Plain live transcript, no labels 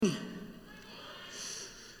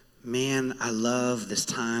Man, I love this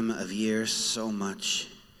time of year so much.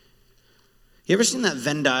 You ever seen that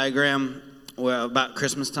Venn diagram about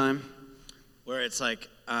Christmas time? Where it's like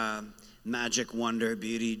magic, wonder,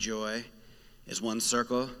 beauty, joy is one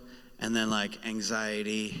circle, and then like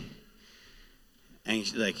anxiety,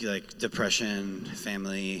 like depression,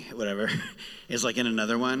 family, whatever, is like in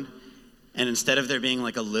another one. And instead of there being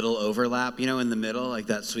like a little overlap, in the middle, like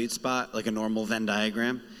that sweet spot, like a normal Venn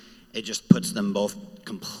diagram, it just puts them both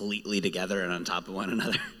completely together and on top of one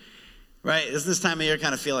another. Right? Doesn't this time of year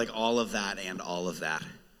kind of feel like all of that and all of that?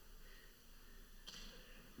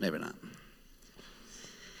 Maybe not.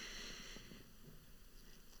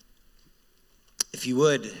 If you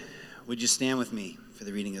would you stand with me for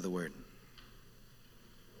the reading of the word?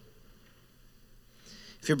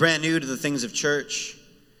 If you're brand new to the things of church,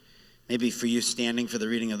 maybe for you standing for the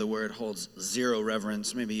reading of the word holds zero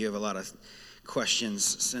reverence. Maybe you have a lot of questions,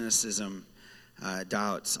 cynicism,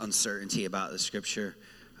 doubts, uncertainty about the scripture.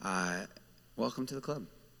 Welcome to the club.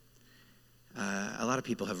 A lot of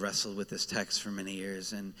people have wrestled with this text for many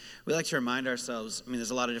years, and we like to remind ourselves,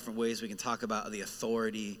 there's a lot of different ways we can talk about the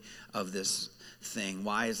authority of this thing.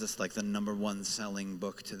 Why is this like the number one selling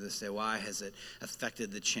book to this day? Why has it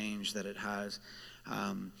affected the change that it has?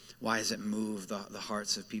 Why has it moved the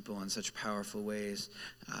hearts of people in such powerful ways?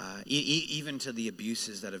 Even to the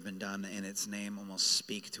abuses that have been done in its name almost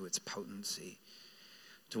speak to its potency,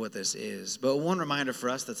 to what this is. But one reminder for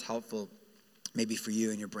us that's helpful, maybe for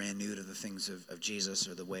you and you're brand new to the things of Jesus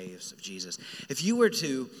or the ways of Jesus. If you were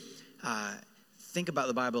to think about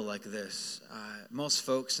the Bible like this, most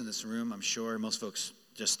folks in this room, I'm sure, most folks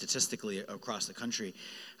just statistically across the country,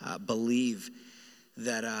 believe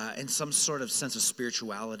that in some sort of sense of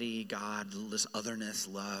spirituality, God, this otherness,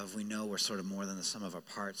 love, we know we're sort of more than the sum of our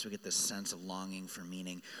parts. We get this sense of longing for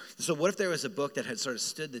meaning. So what if there was a book that had sort of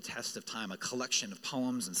stood the test of time, a collection of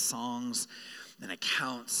poems and songs and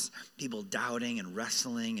accounts, people doubting and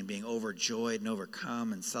wrestling and being overjoyed and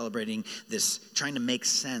overcome and celebrating this, trying to make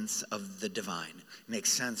sense of the divine, make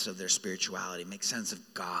sense of their spirituality, make sense of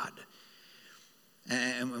God.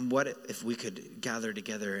 And what if we could gather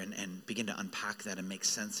together and begin to unpack that and make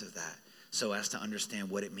sense of that so as to understand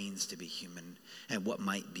what it means to be human and what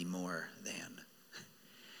might be more than.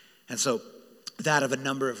 And so that of a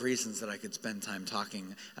number of reasons that I could spend time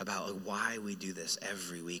talking about why we do this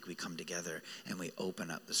every week. We come together and we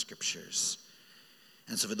open up the scriptures.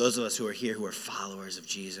 And so for those of us who are here who are followers of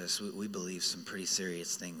Jesus, we believe some pretty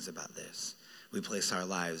serious things about this. We place our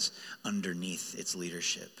lives underneath its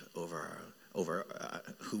leadership over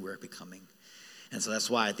who we're becoming. And so that's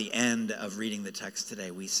why at the end of reading the text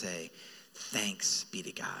today, we say, thanks be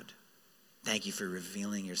to God. Thank you for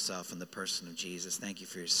revealing yourself in the person of Jesus. Thank you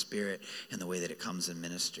for your spirit and the way that it comes and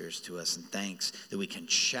ministers to us. And thanks that we can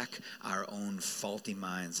check our own faulty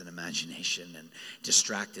minds and imagination and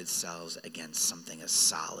distracted selves against something as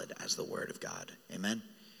solid as the word of God. Amen?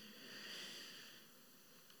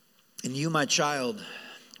 And you, my child,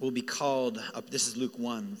 will be called, this is Luke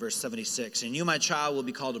 1, verse 76, and you, my child, will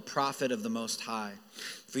be called a prophet of the Most High,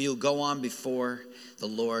 for you'll go on before the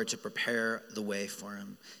Lord to prepare the way for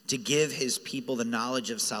him, to give his people the knowledge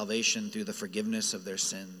of salvation through the forgiveness of their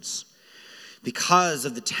sins. Because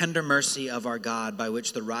of the tender mercy of our God, by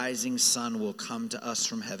which the rising sun will come to us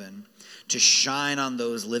from heaven, to shine on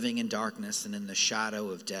those living in darkness and in the shadow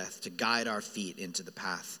of death, to guide our feet into the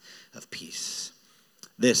path of peace.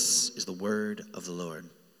 This is the word of the Lord.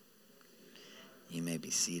 You may be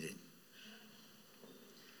seated.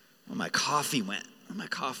 Where my coffee went? Where'd my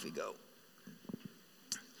coffee go?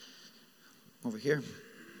 Over here.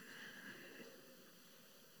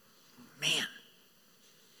 Man,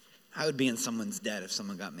 I would be in someone's debt if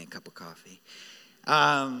someone got me a cup of coffee.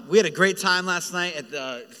 We had a great time last night at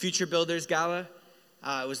the Future Builders Gala.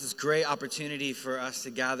 It was this great opportunity for us to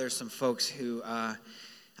gather some folks who,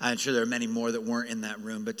 I'm sure there are many more that weren't in that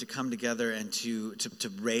room, but to come together and to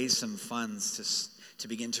raise some funds to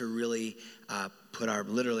begin to really put our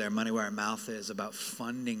money where our mouth is about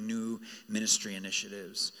funding new ministry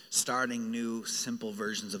initiatives, starting new simple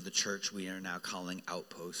versions of the church we are now calling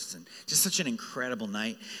Outposts, and just such an incredible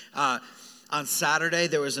night. On Saturday,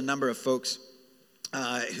 there was a number of folks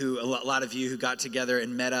a lot of you who got together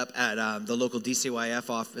and met up at the local DCYF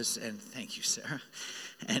office, and thank you, Sarah,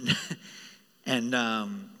 and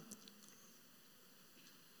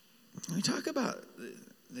we talk about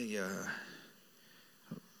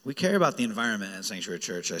we care about the environment at Sanctuary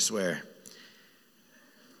Church, I swear.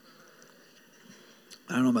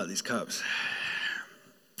 I don't know about these cups.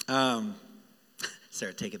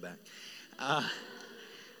 Sarah, take it back.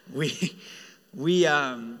 We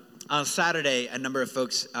on Saturday, a number of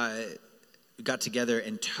folks got together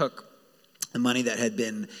and took the money that had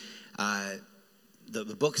been,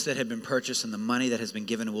 the books that had been purchased and the money that has been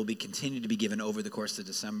given and will be continued to be given over the course of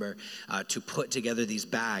December to put together these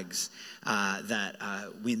bags that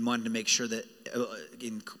we wanted to make sure that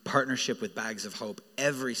in partnership with Bags of Hope,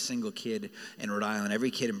 every single kid in Rhode Island,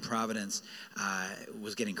 every kid in Providence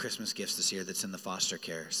was getting Christmas gifts this year that's in the foster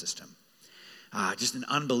care system. Just an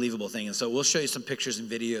unbelievable thing. And so we'll show you some pictures and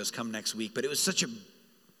videos come next week. But it was such a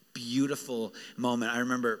beautiful moment. I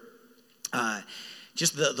remember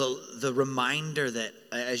just the reminder that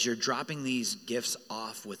as you're dropping these gifts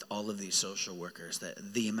off with all of these social workers,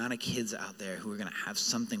 that the amount of kids out there who are going to have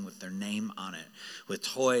something with their name on it, with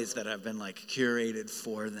toys that have been like curated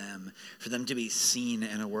for them to be seen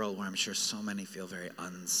in a world where I'm sure so many feel very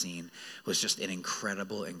unseen, was just an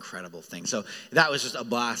incredible, incredible thing. So that was just a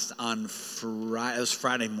blast on Friday. It was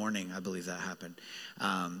Friday morning, I believe that happened.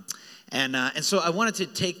 And so I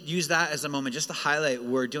wanted to use that as a moment just to highlight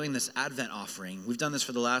we're doing this Advent offering. We've done this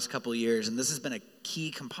for the last couple of years, and this has been a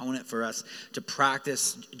key component for us to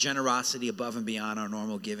practice generosity above and beyond our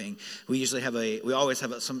normal giving. We always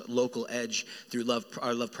have some local edge through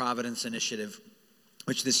our Love Providence initiative,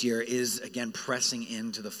 which this year is, again, pressing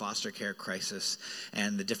into the foster care crisis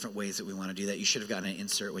and the different ways that we want to do that. You should have gotten an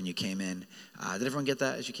insert when you came in. Did everyone get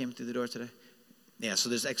that as you came through the door today? Yeah, so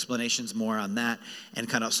there's explanations more on that and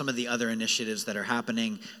kind of some of the other initiatives that are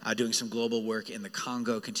happening, doing some global work in the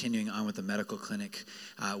Congo, continuing on with the medical clinic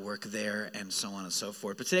work there, and so on and so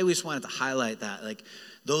forth. But today we just wanted to highlight that, like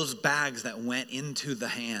those bags that went into the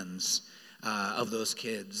hands of those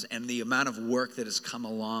kids and the amount of work that has come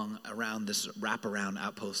along around this wraparound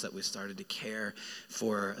outpost that we started to care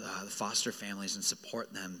for the foster families and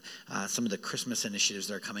support them. Some of the Christmas initiatives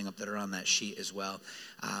that are coming up that are on that sheet as well.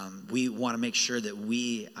 We want to make sure that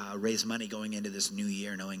we raise money going into this new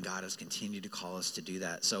year, knowing God has continued to call us to do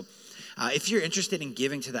that. So if you're interested in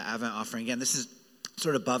giving to the Advent offering, again, this is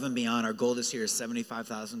sort of above and beyond. Our goal this year is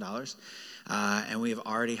 $75,000. And we have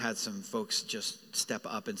already had some folks just step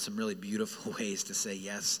up in some really beautiful ways to say,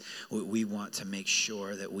 yes, we want to make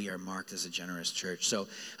sure that we are marked as a generous church. So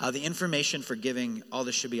the information for giving, all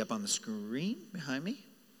this should be up on the screen behind me.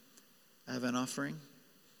 Advent offering.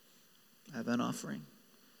 Advent offering.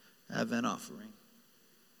 Advent offering.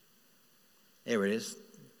 There it is.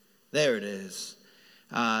 There it is.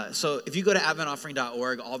 So if you go to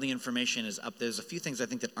adventoffering.org, all the information is up. There's a few things I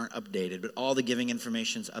think that aren't updated, but all the giving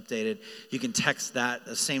information is updated. You can text that,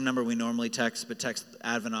 the same number we normally text, but text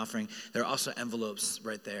Advent Offering. There are also envelopes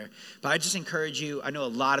right there. But I just encourage you, I know a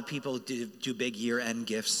lot of people do big year-end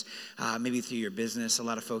gifts, maybe through your business. A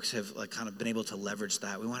lot of folks have kind of been able to leverage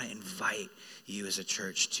that. We want to invite you as a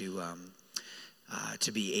church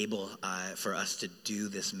to be able for us to do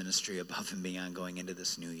this ministry above and beyond going into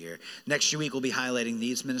this new year. Next week, we'll be highlighting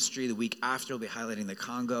these ministry. The week after, we'll be highlighting the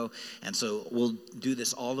Congo. And so we'll do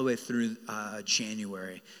this all the way through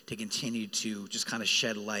January to continue to just kind of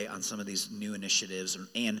shed light on some of these new initiatives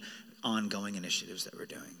and ongoing initiatives that we're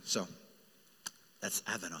doing. So that's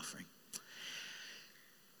Advent Offering.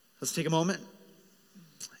 Let's take a moment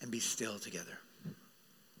and be still together.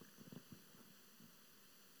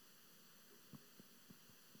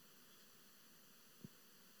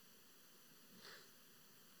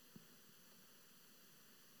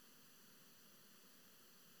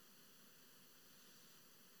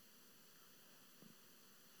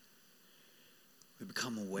 We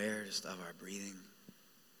become aware just of our breathing,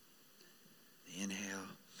 the inhale,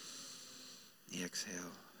 the exhale.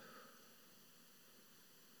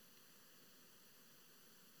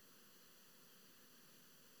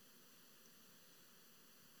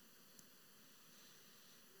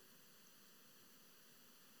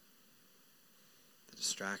 The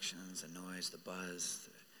distractions, the noise, the buzz,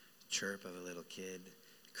 the chirp of a little kid,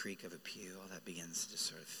 the creak of a pew, all that begins to just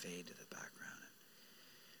sort of fade to the background.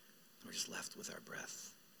 We're just left with our breath.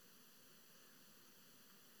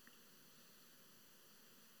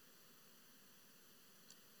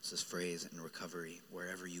 It's this phrase in recovery,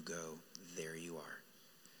 wherever you go, there you are.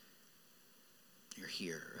 You're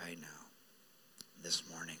here right now, this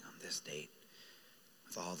morning, on this date,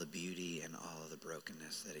 with all the beauty and all of the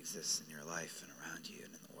brokenness that exists in your life and around you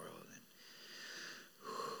and in the world. And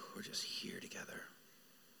we're just here together.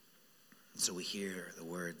 And so we hear the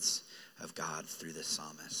words of God through the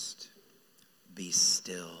psalmist. Be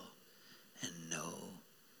still and know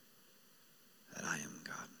that I am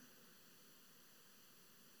God.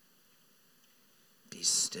 Be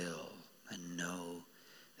still and know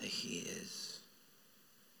that He is.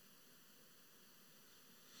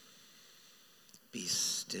 Be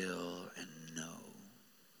still and know.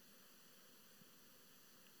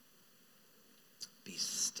 Be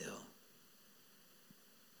still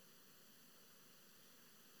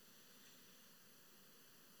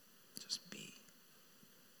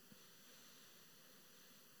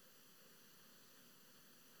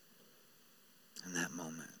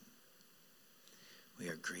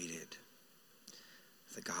greeted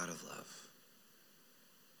with the God of love.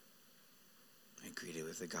 We're greeted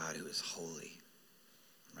with the God who is holy,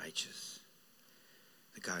 righteous,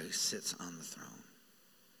 the God who sits on the throne,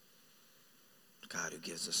 the God who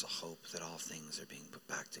gives us a hope that all things are being put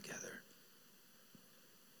back together.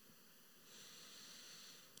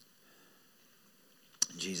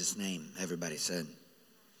 In Jesus' name, everybody said,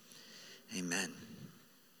 amen.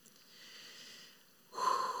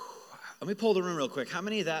 Let me pull the room real quick. How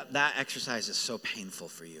many of that exercise is so painful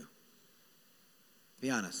for you?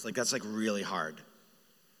 Be honest. Like, that's like really hard.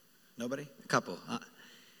 Nobody? A couple.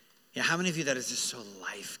 Yeah, how many of you that is just so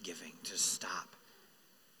life-giving to stop?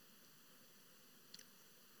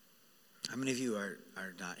 How many of you are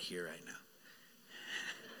not here right now?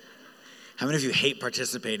 How many of you hate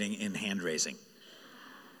participating in hand raising?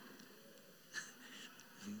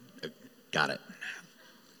 Got it.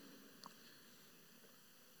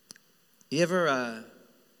 You ever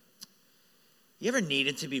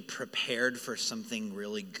needed to be prepared for something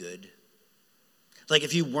really good? Like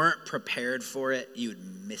if you weren't prepared for it, you would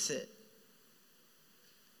miss it.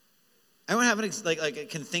 Anyone have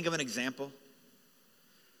can think of an example?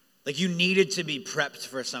 Like you needed to be prepped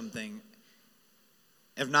for something.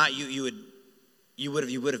 If not, you would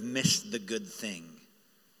have missed the good thing.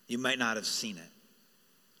 You might not have seen it.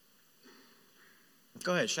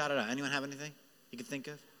 Go ahead, shout it out. Anyone have anything you can think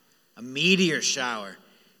of? A meteor shower.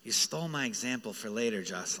 You stole my example for later,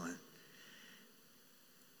 Jocelyn.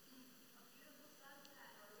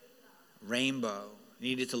 Rainbow.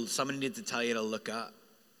 Somebody needed to tell you to look up.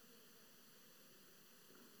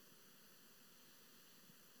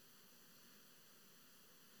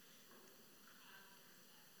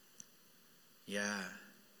 Yeah.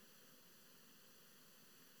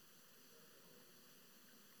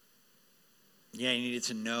 Yeah, you needed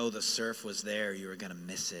to know the surf was there. You were going to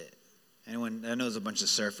miss it. Anyone? I know there's a bunch of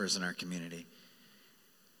surfers in our community.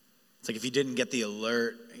 It's like if you didn't get the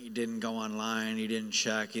alert, you didn't go online, you didn't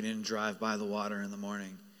check, you didn't drive by the water in the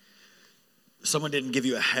morning. Someone didn't give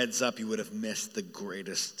you a heads up, you would have missed the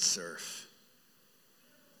greatest surf.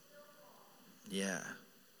 Yeah.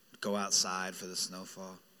 Go outside for the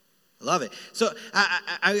snowfall. I love it. So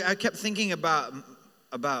I kept thinking about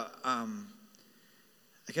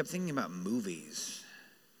movies.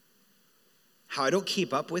 How I don't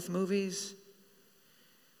keep up with movies.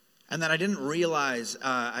 And then I didn't realize,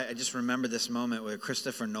 I just remember this moment with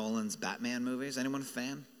Christopher Nolan's Batman movies. Anyone a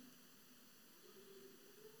fan?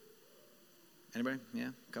 Anybody? Yeah,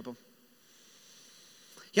 a couple.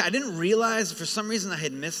 Yeah, I didn't realize, for some reason I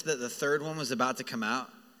had missed that the third one was about to come out.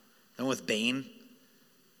 The one with Bane.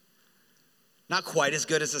 Not quite as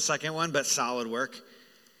good as the second one, but solid work.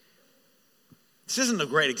 This isn't a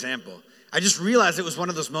great example. I just realized it was one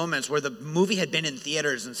of those moments where the movie had been in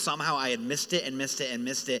theaters and somehow I had missed it and missed it and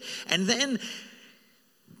missed it. And then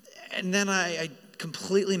I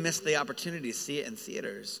completely missed the opportunity to see it in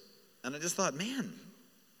theaters. And I just thought, man,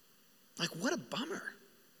 like what a bummer.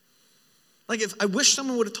 Like I wish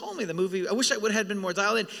someone would have told me the movie. I wish I would have been more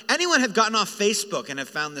dialed in. Anyone have gotten off Facebook and have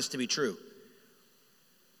found this to be true?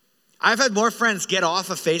 I've had more friends get off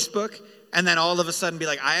of Facebook and then all of a sudden be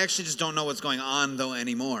like, I actually just don't know what's going on though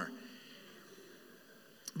anymore.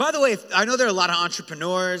 By the way, I know there are a lot of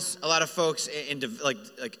entrepreneurs, a lot of folks in like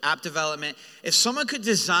app development. If someone could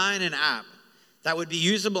design an app that would be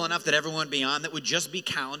usable enough that everyone would be on, that would just be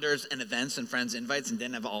calendars and events and friends invites and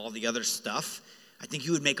didn't have all the other stuff, I think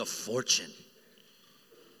you would make a fortune.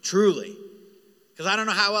 Truly. Because I don't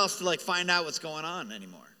know how else to find out what's going on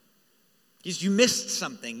anymore. You missed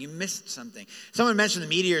something. You missed something. Someone mentioned the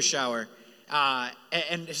meteor shower.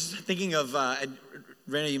 And just thinking of,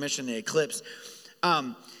 Raina, you mentioned the eclipse.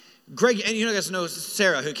 Greg, and you guys know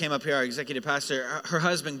Sarah, who came up here, our executive pastor. Her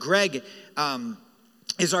husband, Greg,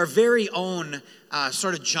 is our very own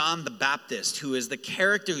sort of John the Baptist, who is the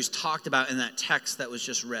character who's talked about in that text that was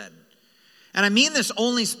just read. And I mean this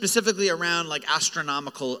only specifically around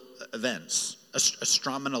astronomical events,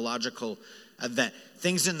 astronomological event,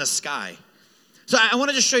 things in the sky. So I want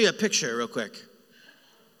to just show you a picture real quick.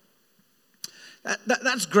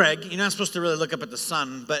 That's Greg. You're not supposed to really look up at the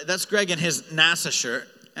sun, but that's Greg in his NASA shirt.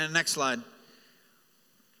 And next slide.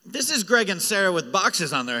 This is Greg and Sarah with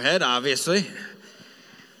boxes on their head, obviously.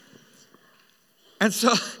 And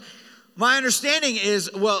so my understanding is,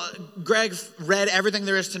 Greg read everything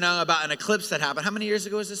there is to know about an eclipse that happened. How many years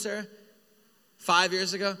ago was this, Sarah? 5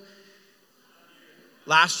 years ago?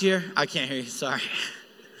 Last year? I can't hear you, sorry.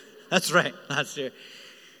 That's right, last year.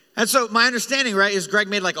 And so my understanding, right, is Greg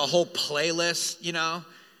made a whole playlist,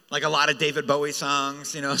 a lot of David Bowie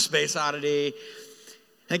songs, Space Oddity.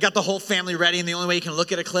 They got the whole family ready, and the only way you can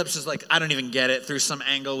look at eclipse is like, I don't even get it, through some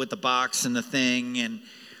angle with the box and the thing. And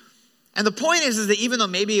the point is that even though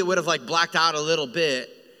maybe it would have like blacked out a little bit,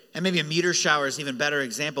 and maybe a meteor shower is an even better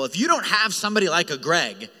example, if you don't have somebody like a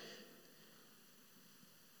Greg,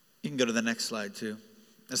 you can go to the next slide too.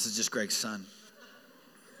 This is just Greg's son.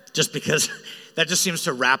 Just because that just seems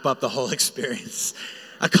to wrap up the whole experience.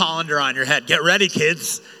 A colander on your head. Get ready,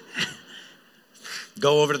 kids.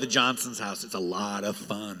 Go over to the Johnson's house. It's a lot of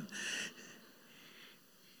fun.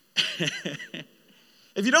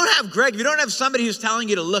 If you don't have Greg, if you don't have somebody who's telling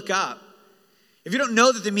you to look up, if you don't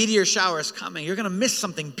know that the meteor shower is coming, you're going to miss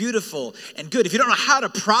something beautiful and good. If you don't know how to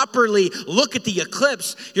properly look at the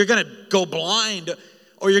eclipse, you're going to go blind,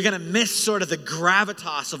 or you're going to miss sort of the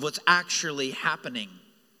gravitas of what's actually happening.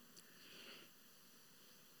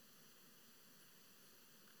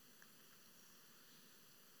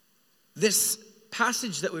 This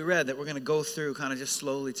passage that we read, that we're going to go through kind of just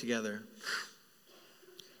slowly together,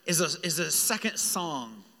 is a second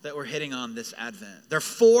song that we're hitting on this Advent. There are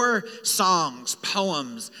 4 songs,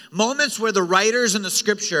 poems, moments where the writers in the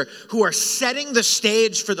scripture who are setting the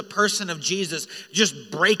stage for the person of Jesus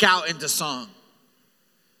just break out into song.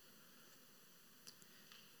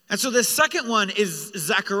 And so the second one is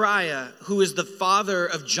Zechariah, who is the father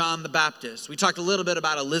of John the Baptist. We talked a little bit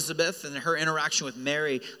about Elizabeth and her interaction with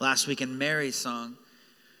Mary last week in Mary's song.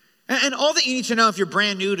 And all that you need to know if you're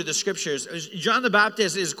brand new to the scriptures is John the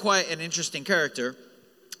Baptist is quite an interesting character.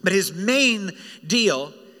 But his main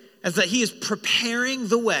deal is that he is preparing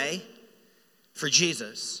the way for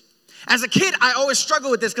Jesus. As a kid, I always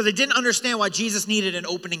struggled with this because I didn't understand why Jesus needed an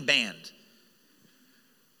opening band.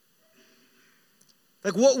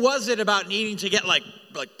 Like, what was it about needing to get like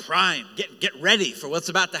primed, get ready for what's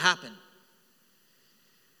about to happen?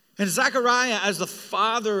 And Zechariah, as the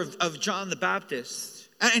father of John the Baptist,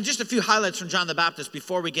 and just a few highlights from John the Baptist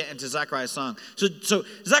before we get into Zechariah's song. So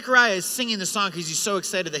Zechariah is singing the song because he's so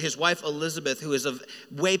excited that his wife Elizabeth, who is of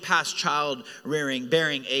way past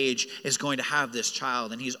bearing age, is going to have this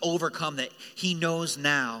child. And he's overcome that he knows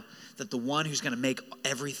now that the one who's going to make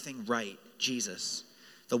everything right, Jesus,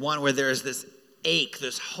 the one where there is this ache,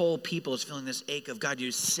 this whole people is feeling this ache of, God,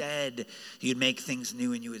 you said you'd make things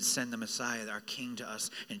new and you would send the Messiah, our King, to us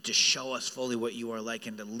and to show us fully what you are like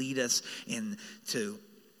and to lead us into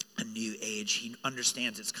a new age. He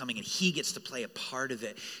understands it's coming and he gets to play a part of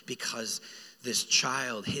it because this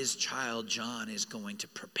child, his child John, is going to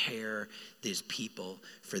prepare these people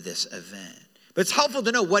for this event. But it's helpful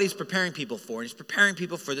to know what he's preparing people for. And he's preparing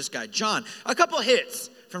people for this guy, John. A couple hits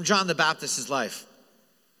from John the Baptist's life.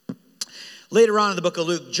 Later on in the book of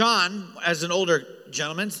Luke, John, as an older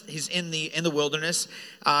gentleman, he's in the wilderness,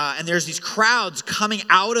 and there's these crowds coming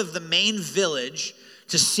out of the main village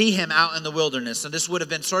to see him out in the wilderness. And this would have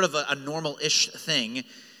been sort of a normal-ish thing,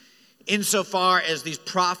 insofar as these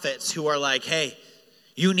prophets who are like, hey,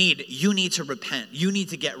 you need to repent. You need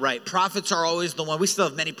to get right. Prophets are always the one. We still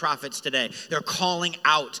have many prophets today. They're calling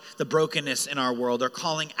out the brokenness in our world. They're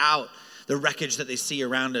calling out the wreckage that they see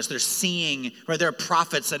around us. They're seeing, right, there are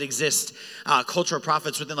prophets that exist, cultural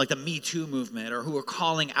prophets within like the Me Too movement, or who are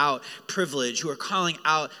calling out privilege, who are calling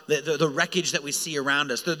out the wreckage that we see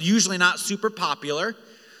around us. They're usually not super popular.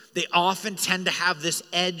 They often tend to have this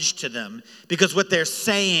edge to them because what they're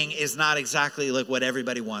saying is not exactly like what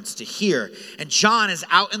everybody wants to hear. And John is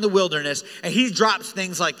out in the wilderness and he drops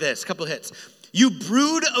things like this, a couple of hits. You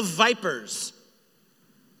brood of vipers.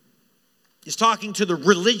 He's talking to the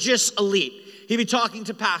religious elite. He'd be talking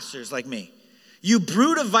to pastors like me. You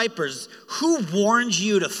brood of vipers, who warned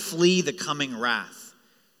you to flee the coming wrath?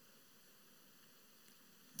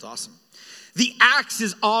 It's awesome. The axe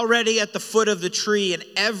is already at the foot of the tree, and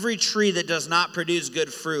every tree that does not produce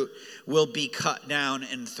good fruit will be cut down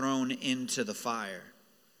and thrown into the fire.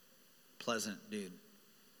 Pleasant dude.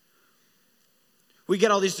 We get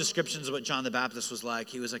all these descriptions of what John the Baptist was like.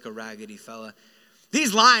 He was like a raggedy fella.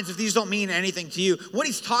 These lines, if these don't mean anything to you, what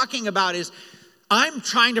he's talking about is, I'm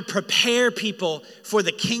trying to prepare people for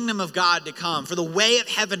the kingdom of God to come, for the way of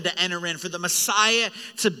heaven to enter in, for the Messiah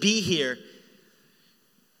to be here.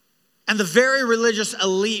 And the very religious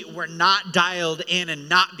elite were not dialed in and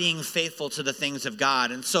not being faithful to the things of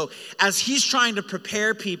God. And so as he's trying to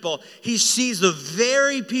prepare people, he sees the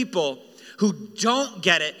very people who don't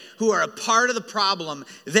get it, who are a part of the problem.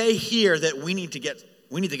 They hear that we need to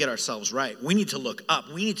get ourselves right. We need to look up.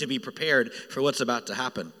 We need to be prepared for what's about to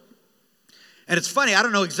happen. And it's funny, I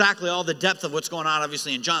don't know exactly all the depth of what's going on,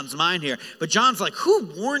 obviously, in John's mind here. But John's like, who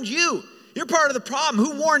warned you? You're part of the problem.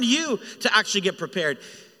 Who warned you to actually get prepared?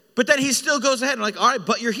 But then he still goes ahead and like, all right,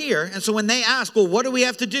 but you're here. And so when they ask, well, what do we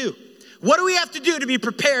have to do? What do we have to do to be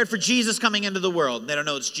prepared for Jesus coming into the world? They don't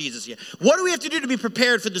know it's Jesus yet. What do we have to do to be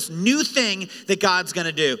prepared for this new thing that God's going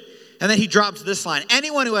to do? And then he drops this line.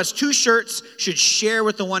 Anyone who has 2 shirts should share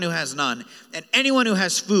with the one who has none. And anyone who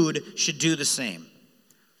has food should do the same.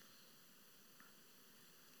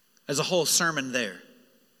 There's a whole sermon there.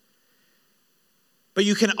 But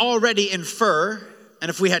you can already infer, and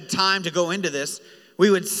if we had time to go into this, we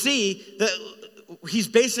would see that he's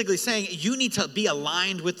basically saying you need to be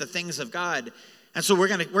aligned with the things of God. And so we're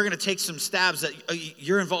gonna take some stabs that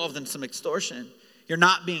you're involved in some extortion. You're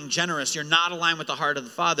not being generous. You're not aligned with the heart of the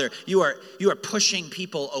Father. You are pushing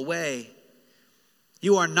people away.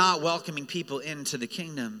 You are not welcoming people into the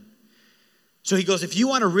kingdom. So he goes, if you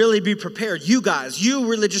want to really be prepared, you guys, you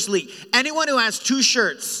religious elite, anyone who has 2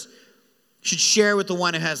 shirts should share with the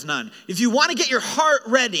one who has none. If you want to get your heart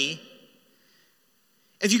ready,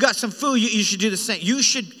 if you got some food, you should do the same.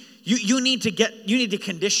 You need to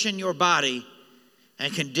condition your body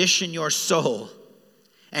and condition your soul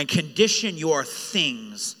and condition your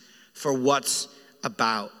things for what's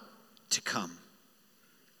about to come.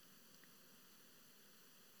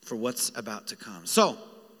 For what's about to come. So,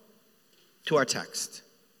 to our text.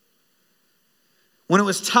 When it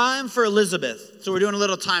was time for Elizabeth, so we're doing a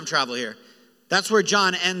little time travel here. That's where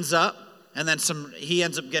John ends up, and then he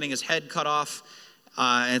ends up getting his head cut off.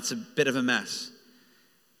 It's a bit of a mess.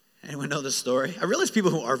 Anyone know the story? I realize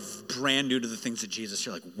people who are brand new to the things of Jesus,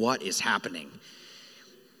 you're like, what is happening?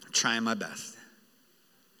 I'm trying my best.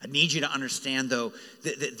 I need you to understand, though,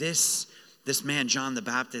 that this man, John the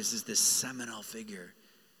Baptist, is this seminal figure.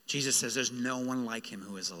 Jesus says there's no one like him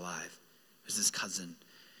who is alive. There's his cousin.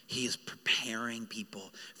 He is preparing people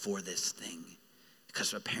for this thing.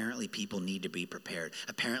 Because apparently people need to be prepared.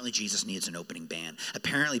 Apparently Jesus needs an opening band.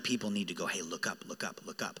 Apparently people need to go, hey, look up, look up,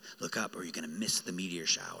 look up, look up, or you're going to miss the meteor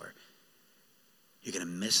shower. You're going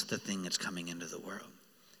to miss the thing that's coming into the world.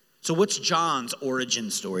 So what's John's origin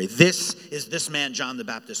story? This is this man, John the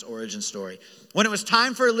Baptist's origin story. When it was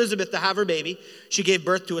time for Elizabeth to have her baby, she gave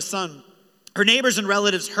birth to a son. Her neighbors and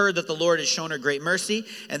relatives heard that the Lord had shown her great mercy,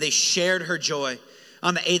 and they shared her joy.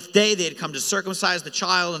 On the 8th day, they had come to circumcise the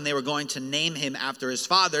child, and they were going to name him after his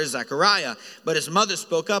father, Zechariah. But his mother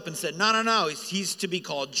spoke up and said, no, he's to be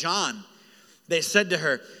called John. They said to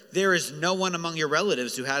her, there is no one among your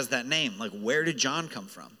relatives who has that name. Like, where did John come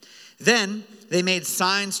from? Then they made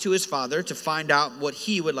signs to his father to find out what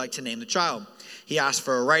he would like to name the child. He asked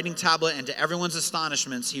for a writing tablet, and to everyone's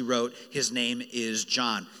astonishments, he wrote, his name is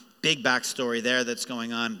John. Big backstory there that's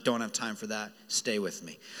going on. Don't have time for that. Stay with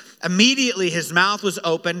me. Immediately his mouth was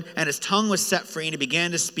open and his tongue was set free, and he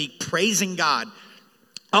began to speak, praising God.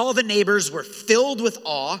 All the neighbors were filled with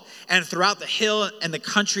awe, and throughout the hill and the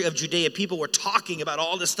country of Judea, people were talking about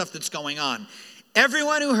all this stuff that's going on.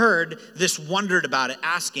 Everyone who heard this wondered about it,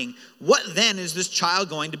 asking, what then is this child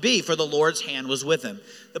going to be? For the Lord's hand was with him.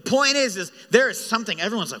 The point is there is something,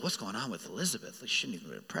 everyone's like, what's going on with Elizabeth? She shouldn't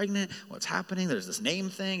even be pregnant. What's happening? There's this name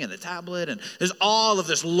thing and the tablet, and there's all of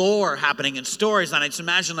this lore happening and stories. And I just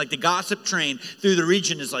imagine like the gossip train through the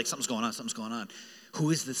region is like, something's going on. Who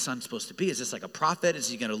is this son supposed to be? Is this like a prophet? Is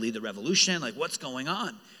he going to lead the revolution? Like, what's going on?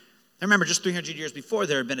 I remember just 300 years before,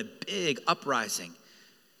 there had been a big uprising.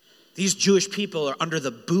 These Jewish people are under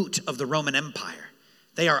the boot of the Roman Empire.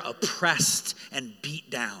 They are oppressed and beat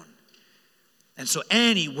down. And so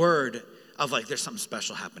any word of like, there's something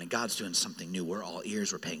special happening, God's doing something new, we're all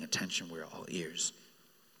ears, we're paying attention, we're all ears.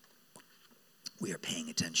 We are paying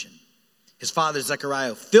attention. His father,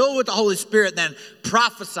 Zechariah, filled with the Holy Spirit, then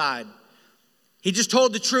prophesied. He just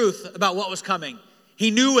told the truth about what was coming. He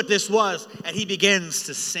knew what this was, and he begins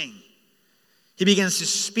to sing. He begins to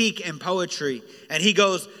speak in poetry, and he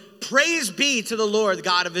goes, praise be to the Lord, the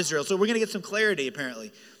God of Israel. So we're going to get some clarity,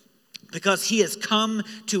 apparently, because he has come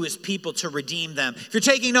to his people to redeem them. If you're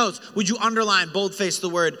taking notes, would you underline, boldface the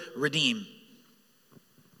word redeem?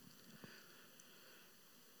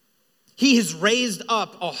 He has raised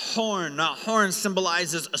up a horn. A horn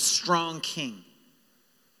symbolizes a strong king.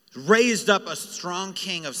 Raised up a strong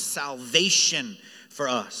king of salvation for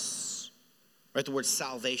us. Write the word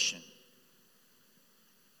salvation.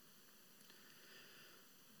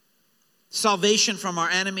 Salvation from our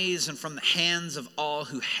enemies and from the hands of all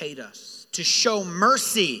who hate us. To show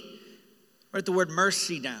mercy, write the word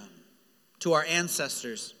mercy down, to our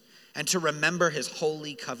ancestors, and to remember his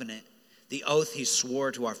holy covenant, the oath he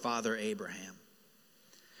swore to our father Abraham.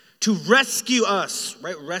 To rescue us,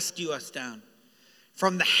 right, rescue us down,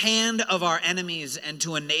 from the hand of our enemies, and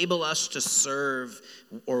to enable us to serve,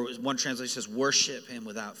 or one translation says worship him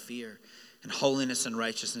without fear, and holiness and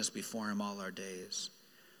righteousness before him all our days.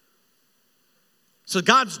 So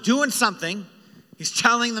God's doing something. He's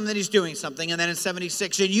telling them that he's doing something. And then in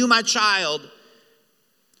 76, and you, my child,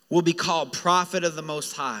 will be called prophet of the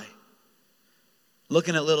Most High.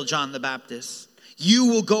 Looking at little John the Baptist. You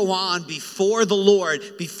will go on before the Lord,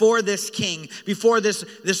 before this king, before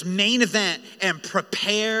this main event, and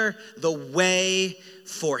prepare the way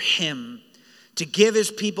for him to give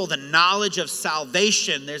his people the knowledge of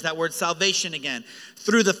salvation. There's that word salvation again.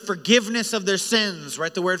 Through the forgiveness of their sins.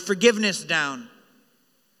 Write the word forgiveness down.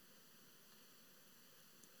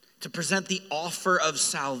 To present the offer of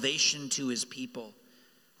salvation to his people,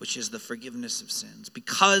 which is the forgiveness of sins.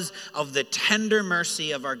 Because of the tender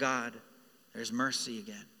mercy of our God, there's mercy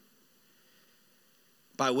again,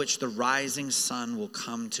 by which the rising sun will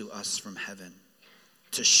come to us from heaven,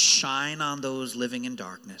 to shine on those living in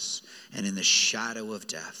darkness and in the shadow of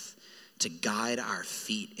death, to guide our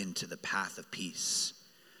feet into the path of peace.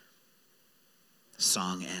 The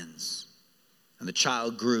song ends. And the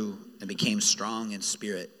child grew and became strong in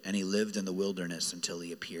spirit, and he lived in the wilderness until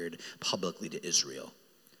he appeared publicly to Israel,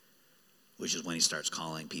 which is when he starts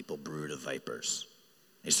calling people brood of vipers.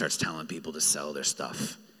 He starts telling people to sell their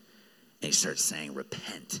stuff. And he starts saying,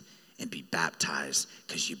 repent and be baptized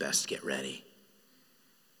because you best get ready.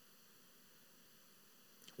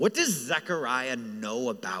 What does Zechariah know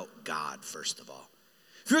about God, first of all?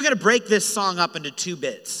 If we were going to break this song up into two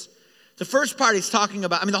bits, the first part he's talking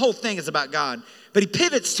about, the whole thing is about God, but he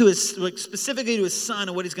pivots to specifically to his son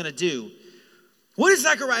and what he's going to do. What does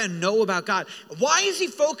Zechariah know about God? Why is he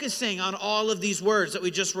focusing on all of these words that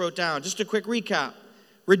we just wrote down? Just a quick recap.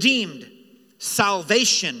 Redeemed,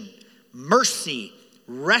 salvation, mercy,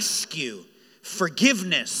 rescue,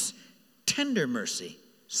 forgiveness, tender mercy,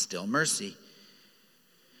 still mercy.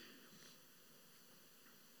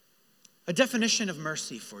 A definition of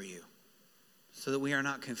mercy for you, so that we are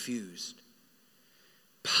not confused.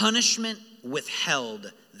 Punishment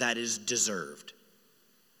withheld that is deserved.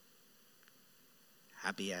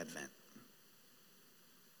 Happy Advent.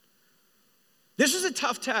 This is a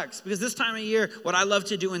tough text because this time of year, what I love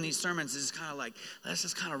to do in these sermons is kind of like, let's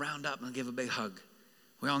just kind of round up and give a big hug.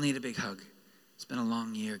 We all need a big hug. It's been a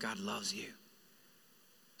long year. God loves you.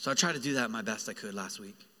 So I tried to do that my best I could last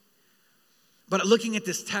week. But looking at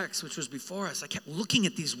this text, which was before us, I kept looking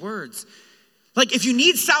at these words. Like, if you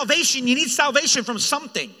need salvation, you need salvation from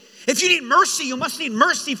something. If you need mercy, you must need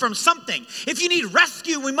mercy from something. If you need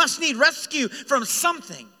rescue, we must need rescue from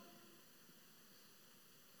something.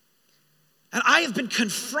 And I have been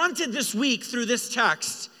confronted this week through this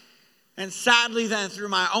text, and sadly then through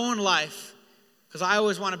my own life, because I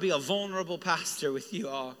always want to be a vulnerable pastor with you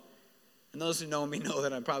all. And those who know me know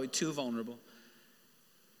that I'm probably too vulnerable.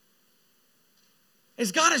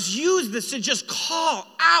 Is God has used this to just call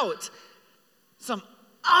out some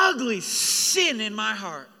ugly sin in my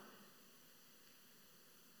heart.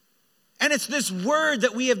 And it's this word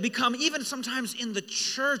that we have become, even sometimes in the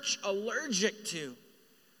church, allergic to.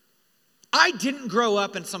 I didn't grow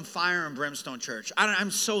up in some fire and brimstone church.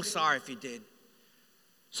 I'm so sorry if you did.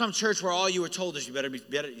 Some church where all you were told is you better be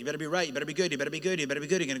right, you better be good, you better be good, you better be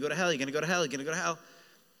good, you're going to go to hell, you're going to go to hell, you're going to go to hell.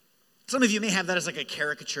 Some of you may have that as like a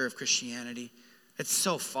caricature of Christianity. It's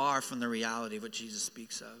so far from the reality of what Jesus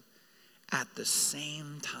speaks of. At the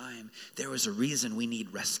same time, there was a reason we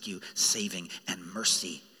need rescue, saving, and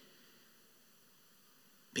mercy.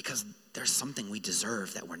 Because there's something we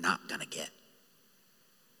deserve that we're not going to get.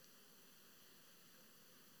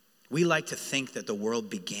 We like to think that the world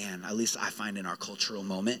began, at least I find in our cultural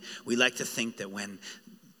moment, we like to think that when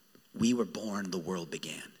we were born, the world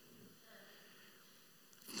began.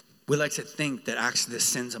 We like to think that actually the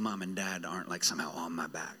sins of mom and dad aren't like somehow on my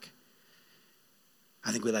back.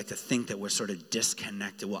 I think we like to think that we're sort of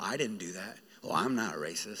disconnected. Well, I didn't do that. Well, I'm not a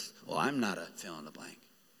racist. Well, I'm not a fill in the blank.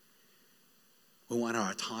 We want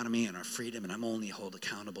our autonomy and our freedom, and I'm only held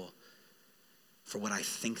accountable for what I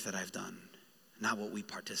think that I've done, not what we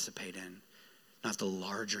participate in, not the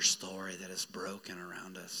larger story that is broken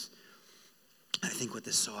around us. I think what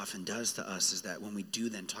this so often does to us is that when we do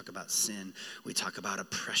then talk about sin, we talk about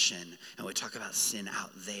oppression, and we talk about sin out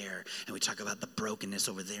there, and we talk about the brokenness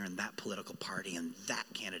over there in that political party and that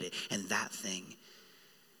candidate and that thing.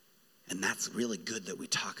 And that's really good that we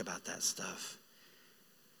talk about that stuff.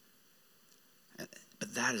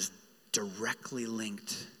 But that is directly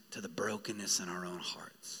linked to the brokenness in our own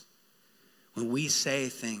hearts. When we say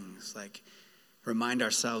things like, remind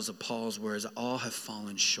ourselves of Paul's words, all have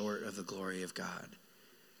fallen short of the glory of God.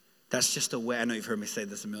 That's just a way, I know you've heard me say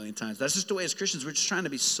this a million times, that's just a way as Christians, we're just trying to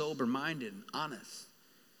be sober-minded and honest.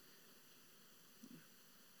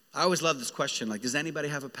 I always love this question, like, does anybody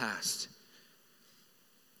have a past?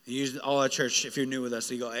 Usually all at church, if you're new with us,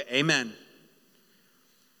 you go, amen.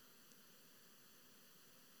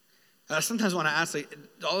 I sometimes want to ask, like,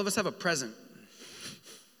 do all of us have a present?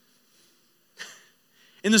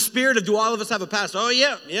 In the spirit of, do all of us have a past? Oh,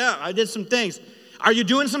 yeah, I did some things. Are you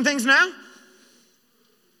doing some things now?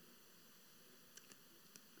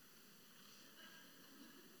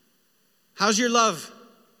 How's your love?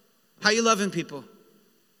 How you loving people?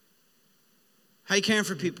 How you caring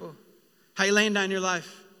for people? How you laying down your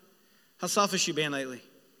life? How selfish you been lately?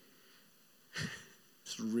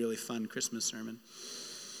 It's a really fun Christmas sermon.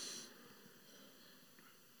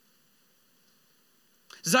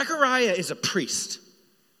 Zechariah is a priest.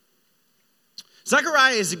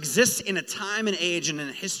 Zechariah exists in a time and age and in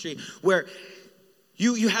a history where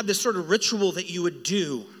you have this sort of ritual that you would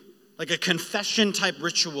do, like a confession type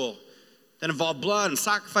ritual that involved blood and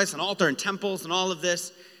sacrifice and altar and temples and all of this.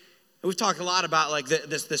 And we've talked a lot about like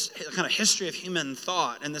this kind of history of human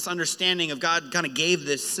thought and this understanding of God kind of gave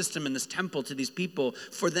this system and this temple to these people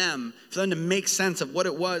for them to make sense of what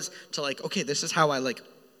it was to like, okay, this is how I like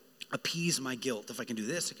appease my guilt. If I can do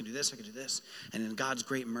this, I can do this, I can do this. And in God's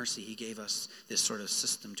great mercy, he gave us this sort of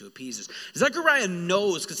system to appease us. Zechariah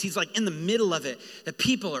knows, because he's like in the middle of it, that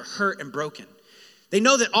people are hurt and broken. They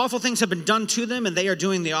know that awful things have been done to them and they are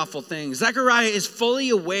doing the awful things. Zechariah is fully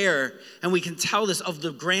aware, and we can tell this, of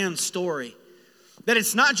the grand story. That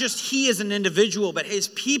it's not just he as an individual, but his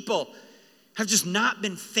people have just not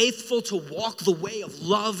been faithful to walk the way of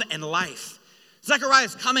love and life. Zechariah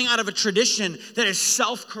is coming out of a tradition that is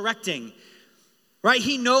self-correcting, right?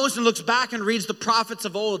 He knows and looks back and reads the prophets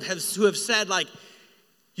of old who have said, like,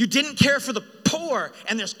 you didn't care for the poor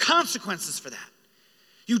and there's consequences for that.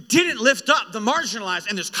 You didn't lift up the marginalized,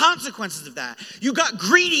 and there's consequences of that. You got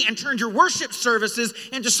greedy and turned your worship services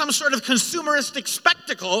into some sort of consumeristic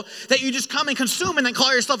spectacle that you just come and consume and then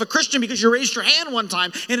call yourself a Christian because you raised your hand one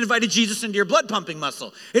time and invited Jesus into your blood pumping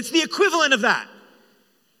muscle. It's the equivalent of that.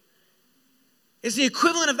 It's the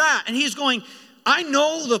equivalent of that. And he's going, I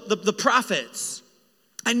know the prophets.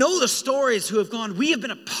 I know the stories who have gone, we have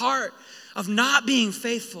been a part of not being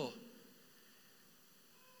faithful.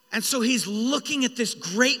 And so he's looking at this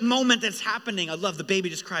great moment that's happening. I love the baby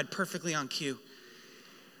just cried perfectly on cue.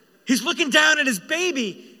 He's looking down at his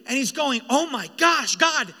baby and he's going, oh my gosh,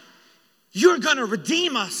 God, you're going to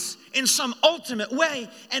redeem us in some ultimate way.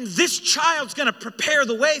 And this child's going to prepare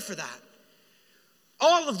the way for that.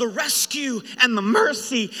 All of the rescue and the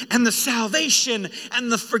mercy and the salvation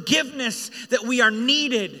and the forgiveness that we are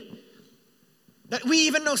needed, that we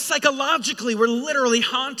even know psychologically we're literally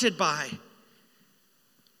haunted by.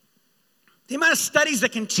 The amount of studies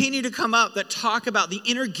that continue to come up that talk about the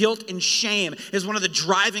inner guilt and shame is one of the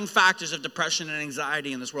driving factors of depression and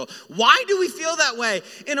anxiety in this world. Why do we feel that way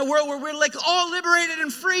in a world where we're like all liberated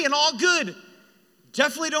and free and all good?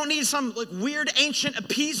 Definitely don't need some like weird ancient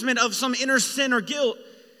appeasement of some inner sin or guilt.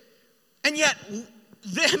 And yet,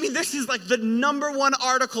 this is like the number one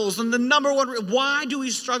articles and the number one, why do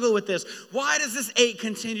we struggle with this? Why does this ache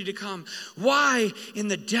continue to come? Why in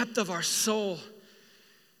the depth of our soul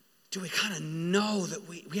do we kind of know that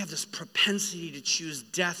we have this propensity to choose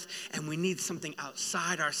death and we need something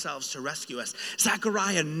outside ourselves to rescue us?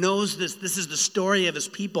 Zechariah knows this. This is the story of his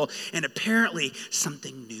people, and apparently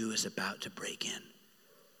something new is about to break in.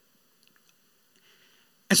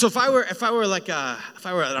 And so if I were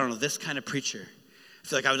I don't know, this kind of preacher, I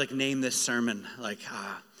feel like I would like name this sermon like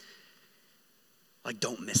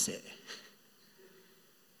don't miss it.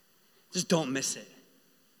 Just don't miss it.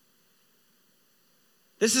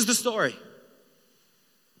 This is the story.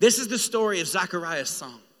 This is the story of Zechariah's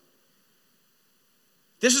song.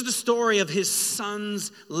 This is the story of his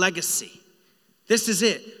son's legacy. This is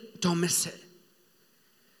it. Don't miss it.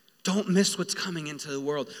 Don't miss what's coming into the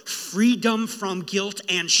world. Freedom from guilt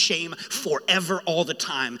and shame forever, all the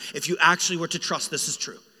time, if you actually were to trust this is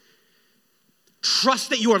true.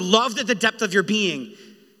 Trust that you are loved at the depth of your being.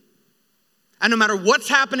 And no matter what's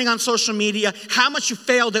happening on social media, how much you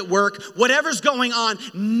failed at work, whatever's going on,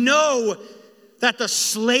 know that the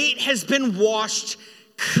slate has been washed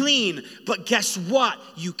clean. But guess what?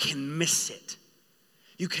 You can miss it.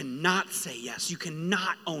 You cannot say yes. You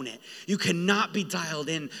cannot own it. You cannot be dialed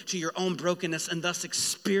in to your own brokenness and thus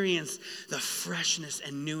experience the freshness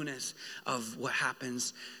and newness of what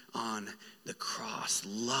happens on the cross.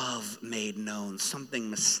 Love made known.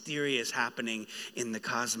 Something mysterious happening in the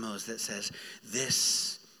cosmos that says,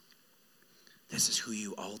 this is who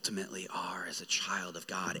you ultimately are as a child of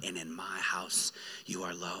God. And in my house, you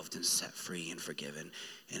are loved and set free and forgiven.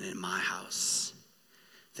 And in my house,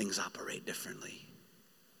 things operate differently.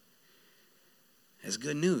 It's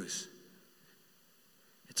good news.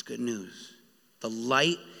 It's good news. The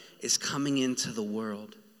light is coming into the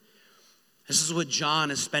world. This is what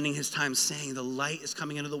John is spending his time saying. The light is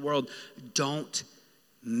coming into the world. Don't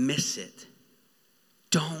miss it.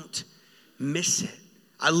 Don't miss it.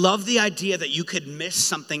 I love the idea that you could miss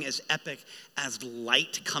something as epic as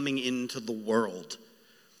light coming into the world.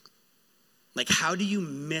 Like, how do you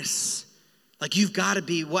miss? Like, you've got to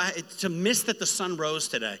be, to miss that the sun rose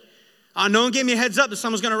today. No one gave me a heads up the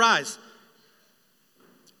sun was going to rise.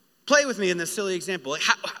 Play with me in this silly example. Like,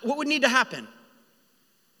 what would need to happen?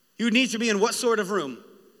 You would need to be in what sort of room?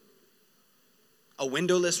 A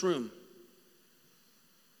windowless room.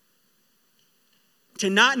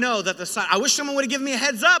 To not know that the sun, I wish someone would have given me a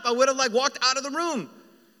heads up. I would have walked out of the room.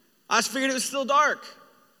 I just figured it was still dark.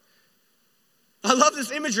 I love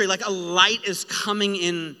this imagery, like a light is coming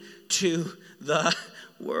into the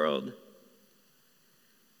world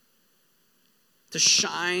to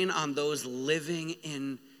shine on those living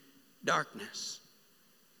in darkness.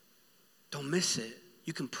 Don't miss it.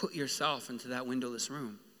 You can put yourself into that windowless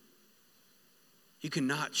room. You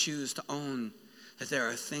cannot choose to own that there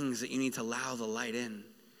are things that you need to allow the light in.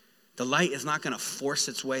 The light is not going to force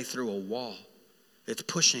its way through a wall. It's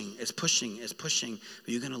pushing, but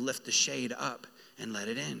you're going to lift the shade up and let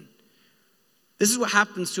it in. This is what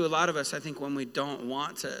happens to a lot of us, I think, when we don't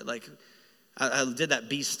want to, I did that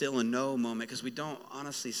be still and know moment because we don't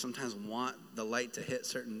honestly sometimes want the light to hit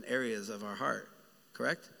certain areas of our heart,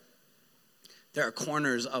 correct? There are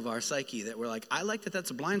corners of our psyche that we're like, I like that that's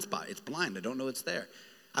a blind spot. It's blind. I don't know it's there.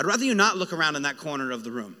 I'd rather you not look around in that corner of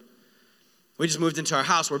the room. We just moved into our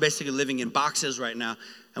house. We're basically living in boxes right now.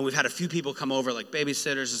 And we've had a few people come over, like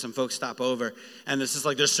babysitters and some folks stop over. And this is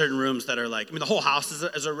there's certain rooms that are the whole house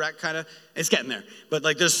is a wreck kind of. It's getting there. But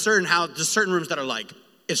there's certain rooms that are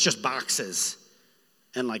it's just boxes.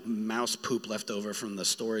 And mouse poop left over from the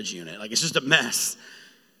storage unit. It's just a mess.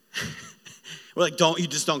 We're you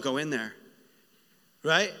just don't go in there.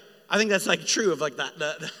 Right? I think that's true of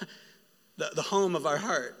the home of our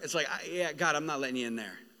heart. It's yeah, God, I'm not letting you in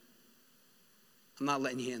there. I'm not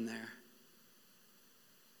letting you in there.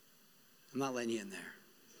 I'm not letting you in there.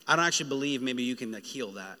 I don't actually believe maybe you can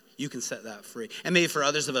heal that. You can set that free. And maybe for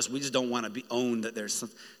others of us, we just don't want to be owned that there's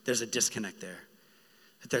a disconnect there.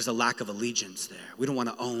 That there's a lack of allegiance there. We don't want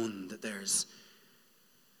to own that there's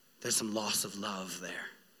some loss of love there.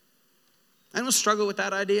 Anyone struggle with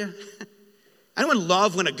that idea? Anyone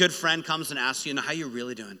love when a good friend comes and asks you, how you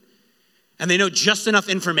really doing? And they know just enough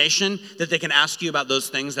information that they can ask you about those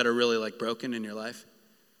things that are really broken in your life?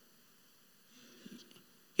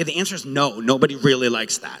 Yeah, the answer is no. Nobody really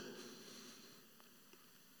likes that.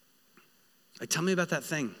 Tell me about that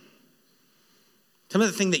thing. Tell me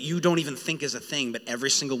the thing that you don't even think is a thing, but every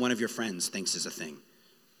single one of your friends thinks is a thing.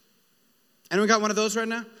 Anyone got one of those right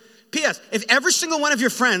now? P.S. If every single one of your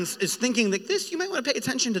friends is thinking this, you might want to pay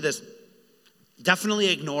attention to this.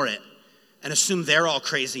 Definitely ignore it and assume they're all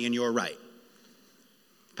crazy and you're right.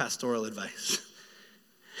 Pastoral advice.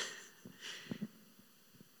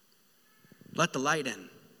 Let the light in.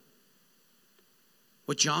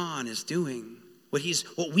 What John is doing,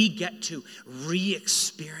 what we get to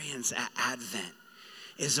re-experience at Advent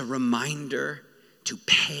is a reminder to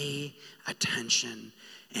pay attention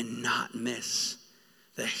and not miss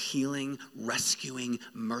the healing, rescuing,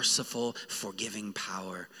 merciful, forgiving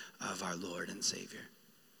power of our Lord and Savior.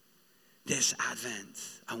 This Advent,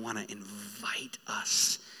 I want to invite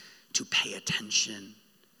us to pay attention,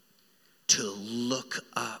 to look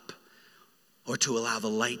up, or to allow the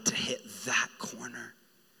light to hit that corner,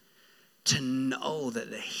 to know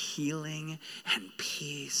that the healing and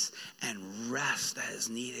peace and rest that is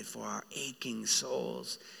needed for our aching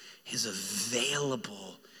souls is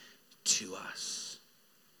available to us.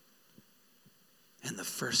 And the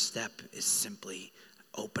first step is simply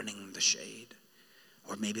opening the shade.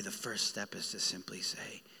 Or maybe the first step is to simply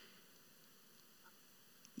say,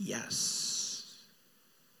 yes.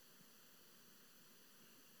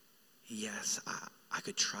 Yes, I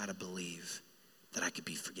could try to believe that I could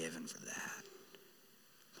be forgiven for that.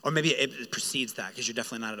 Or maybe it precedes that because you're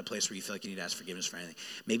definitely not at a place where you feel like you need to ask forgiveness for anything.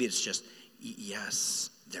 Maybe it's just,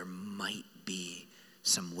 yes, there might be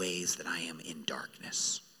some ways that I am in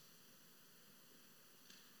darkness.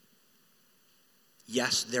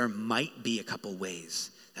 Yes, there might be a couple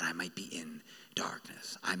ways that I might be in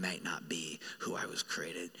darkness. I might not be who I was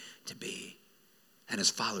created to be. And as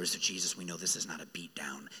followers of Jesus, we know this is not a beat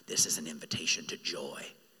down. This is an invitation to joy,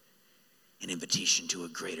 an invitation to a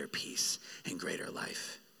greater peace and greater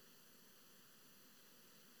life.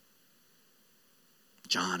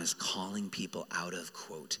 John is calling people out of,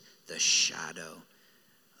 quote, the shadow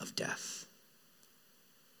of death.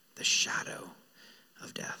 The shadow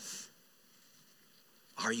of death.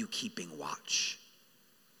 Are you keeping watch?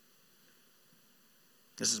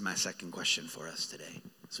 This is my second question for us today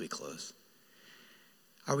as we close.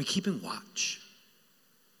 Are we keeping watch?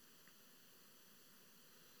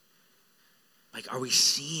 Like, are we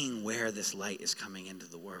seeing where this light is coming into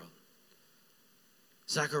the world?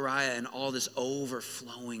 Zechariah and all this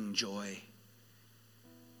overflowing joy.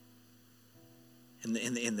 In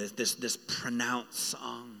this pronounced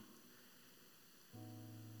song.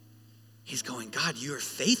 He's going, God, you're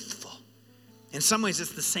faithful. In some ways,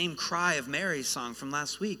 it's the same cry of Mary's song from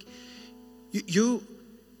last week. You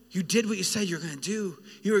did what you said you were going to do.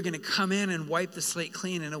 You were going to come in and wipe the slate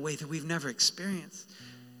clean in a way that we've never experienced.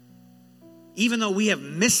 Even though we have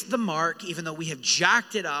missed the mark, even though we have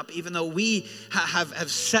jacked it up, even though we have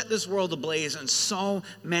set this world ablaze in so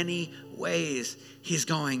many ways, he's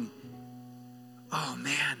going, oh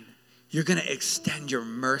man, you're going to extend your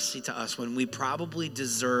mercy to us when we probably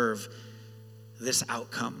deserve this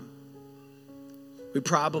outcome. We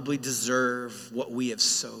probably deserve what we have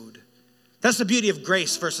sowed. That's the beauty of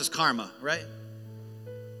grace versus karma, right?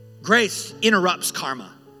 Grace interrupts karma.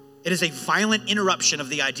 It is a violent interruption of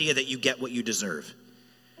the idea that you get what you deserve.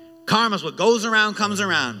 Karma is what goes around, comes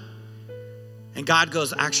around. And God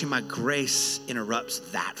goes, actually, my grace interrupts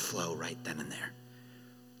that flow right then and there.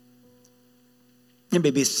 There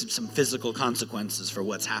may be some physical consequences for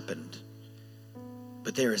what's happened.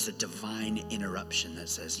 But there is a divine interruption that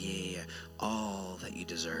says, yeah, all that you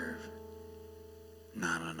deserve.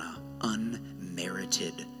 No.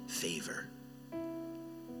 Unmerited favor.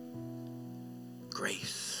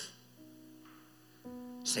 Grace.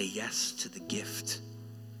 Say yes to the gift.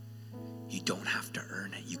 You don't have to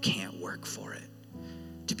earn it. You can't work for it.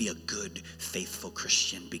 To be a good, faithful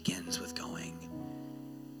Christian begins with going,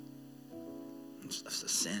 it's a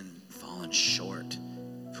sin, fallen short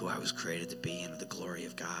of who I was created to be and of the glory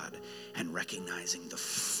of God, and recognizing the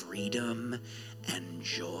freedom and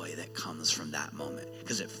joy that comes from that moment.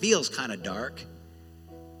 Because it feels kind of dark,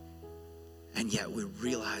 and yet we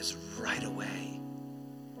realize right away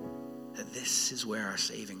that this is where our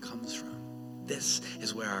saving comes from. This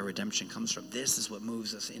is where our redemption comes from. This is what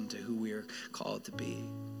moves us into who we are called to be.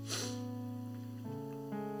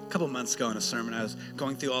 A couple months ago in a sermon, I was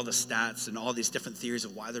going through all the stats and all these different theories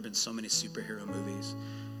of why there have been so many superhero movies.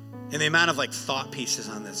 And the amount of thought pieces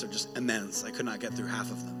on this are just immense. I could not get through half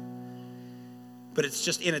of them. But it's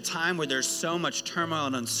just in a time where there's so much turmoil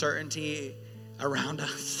and uncertainty around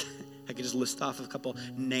us. I could just list off a couple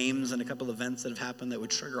names and a couple events that have happened that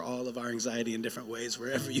would trigger all of our anxiety in different ways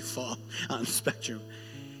wherever you fall on the spectrum.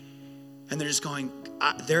 And they're just going,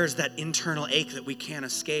 there's that internal ache that we can't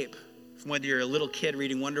escape. From whether you're a little kid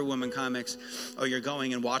reading Wonder Woman comics or you're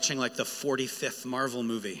going and watching the 45th Marvel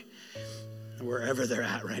movie, wherever they're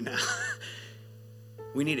at right now.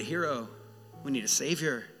 We need a hero. We need a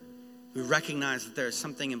savior. We recognize that there is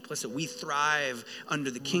something implicit. We thrive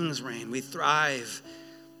under the King's reign. We thrive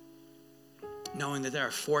knowing that there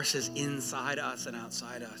are forces inside us and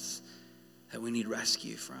outside us that we need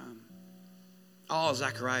rescue from. All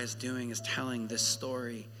Zechariah is doing is telling this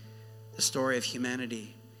story, the story of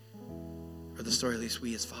humanity, or the story at least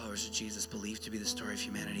we as followers of Jesus believe to be the story of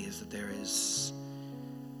humanity, is that there's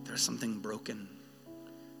something broken,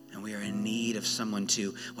 and we are in need of someone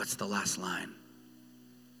to, what's the last line?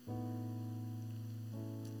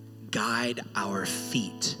 Guide our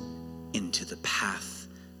feet into the path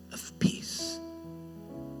of peace.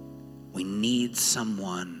 We need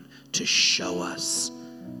someone to show us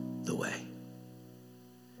the way.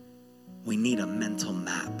 We need a mental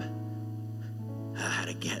map of how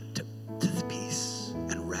to get to the peace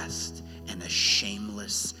and rest and a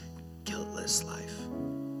shameless, guiltless life.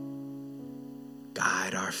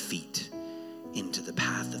 Guide our feet into the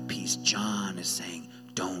path of peace. John is saying,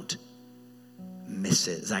 don't miss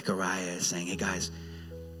it. Zechariah is saying, hey guys,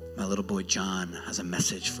 my little boy John has a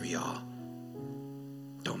message for y'all.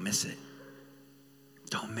 Don't miss it.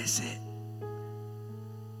 Don't miss it.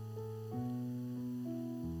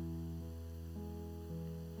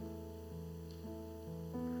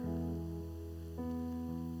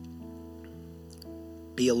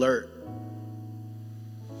 Be alert.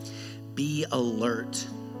 Be alert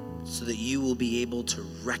so that you will be able to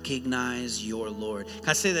recognize your Lord. Can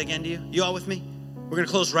I say that again to you? You all with me? We're going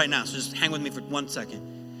to close right now, so just hang with me for 1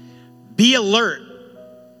 second. Be alert.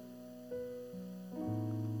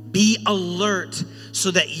 Be alert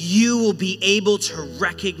so that you will be able to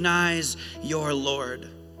recognize your Lord.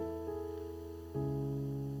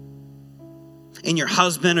 In your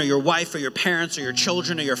husband or your wife or your parents or your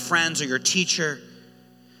children or your friends or your teacher,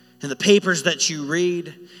 in the papers that you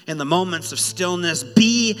read, in the moments of stillness,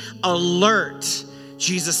 be alert.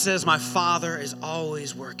 Jesus says, my Father is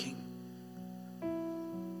always working.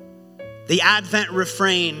 The Advent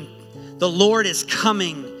refrain, the Lord is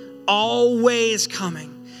coming, always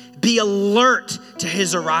coming. Be alert to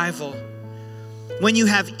his arrival. When you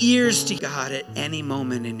have ears to God at any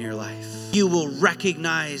moment in your life, you will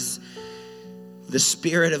recognize the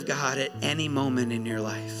Spirit of God at any moment in your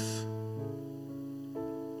life.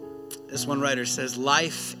 This one writer says,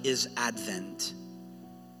 life is Advent.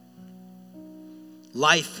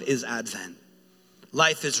 Life is Advent.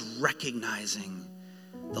 Life is recognizing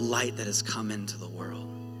the light that has come into the world.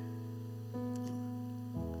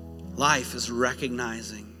 Life is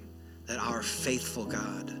recognizing that our faithful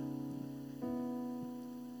God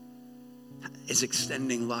is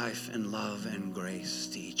extending life and love and grace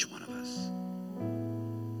to each one of us.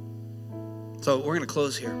 So we're going to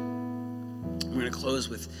close here. We're going to close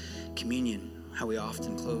with communion, how we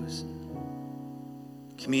often close.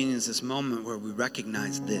 Communion is this moment where we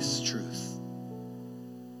recognize this truth,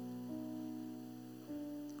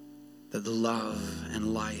 that the love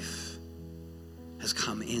and life has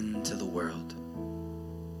come into the world.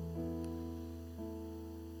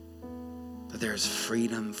 That there is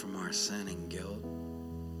freedom from our sin and guilt.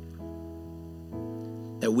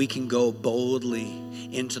 That we can go boldly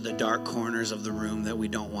into the dark corners of the room that we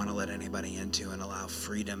don't want to let anybody into and allow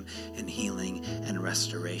freedom and healing and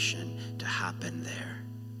restoration to happen there.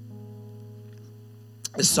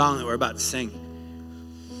 This song that we're about to sing,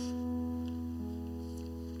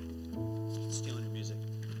 stealing your music.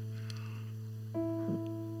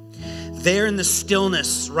 There in the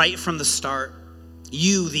stillness, right from the start,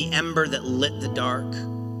 you, the ember that lit the dark.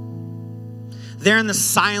 There in the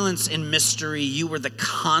silence and mystery, you were the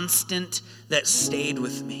constant that stayed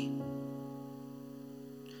with me.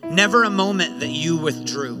 Never a moment that you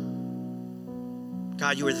withdrew.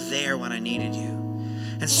 God, you were there when I needed you.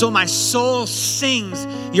 And so my soul sings,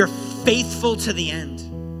 you're faithful to the end.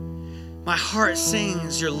 My heart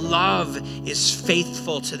sings, your love is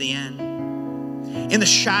faithful to the end. In the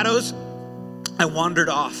shadows, I wandered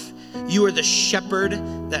off. You are the shepherd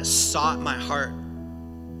that sought my heart.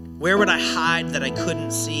 Where would I hide that I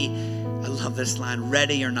couldn't see? I love this line,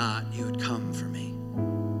 ready or not, you would come for me.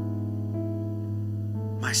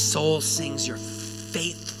 My soul sings, you're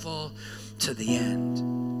faithful to the end.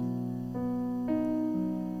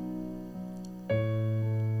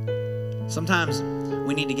 Sometimes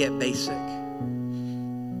we need to get basic,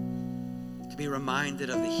 to be reminded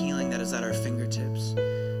of the healing that is at our fingertips,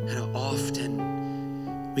 and how often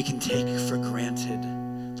we can take for granted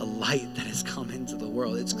the light that has come into the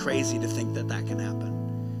world. It's crazy to think that that can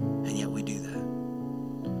happen, and yet we do that.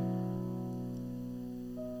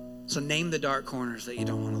 So name the dark corners that you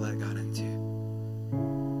don't want to let God into.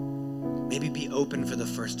 Maybe be open for the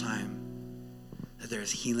first time that there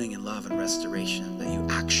is healing and love and restoration that you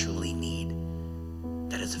actually need,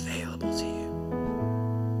 that is available to you.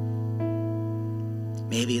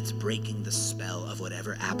 Maybe it's breaking the spell of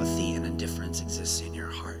whatever apathy and indifference exists in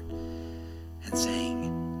your heart and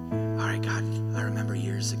saying, all right, God, I remember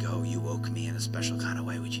years ago you woke me in a special kind of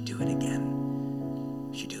way. Would you do it again?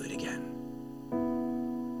 Would you do it again?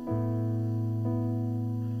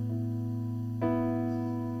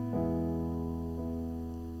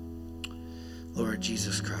 Lord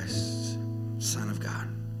Jesus Christ, Son of God,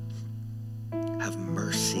 have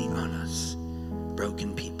mercy on us,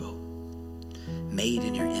 broken people, made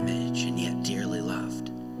in your image and yet dearly loved,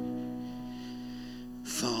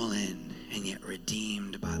 fallen and yet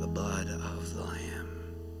redeemed by the blood of the Lamb.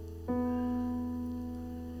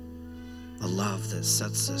 A love that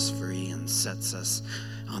sets us free and sets us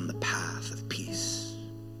on the path of peace.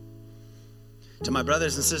 To my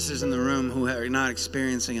brothers and sisters in the room who are not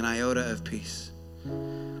experiencing an iota of peace,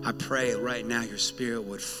 I pray right now your Spirit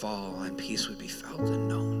would fall and peace would be felt and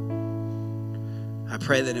known. I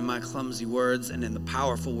pray that in my clumsy words and in the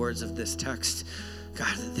powerful words of this text,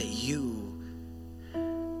 God, that you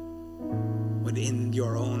would, in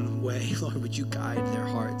your own way, Lord, would you guide their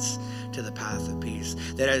hearts to the path of peace.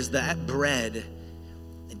 That as that bread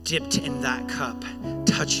dipped in that cup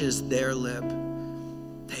touches their lip,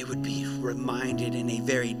 they would be reminded in a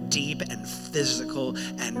very deep and physical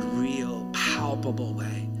and real, palpable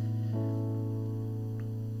way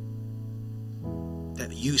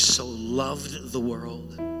that you so loved the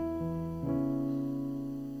world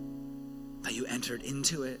that you entered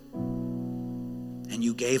into it and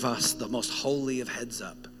you gave us the most holy of heads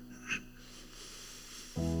up.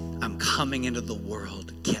 I'm coming into the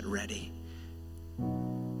world. Get ready.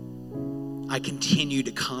 I continue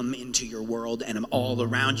to come into your world and I'm all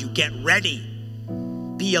around you. Get ready.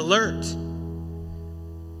 Be alert.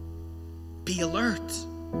 Be alert.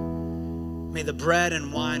 May the bread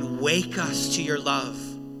and wine wake us to your love.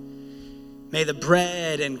 May the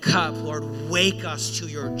bread and cup, Lord, wake us to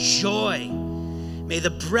your joy. May the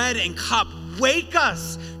bread and cup wake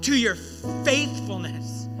us to your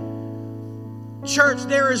faithfulness. Church,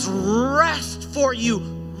 there is rest for you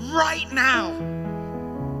right now.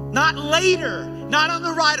 Not later, not on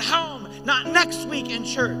the ride home, not next week in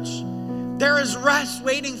church. There is rest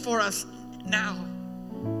waiting for us now.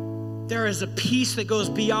 There is a peace that goes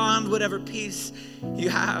beyond whatever peace you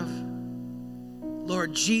have.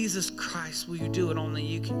 Lord Jesus Christ, will you do what only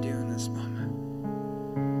you can do in this moment?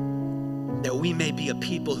 That we may be a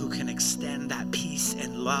people who can extend that peace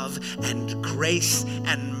and love and grace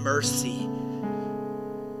and mercy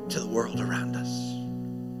to the world around us.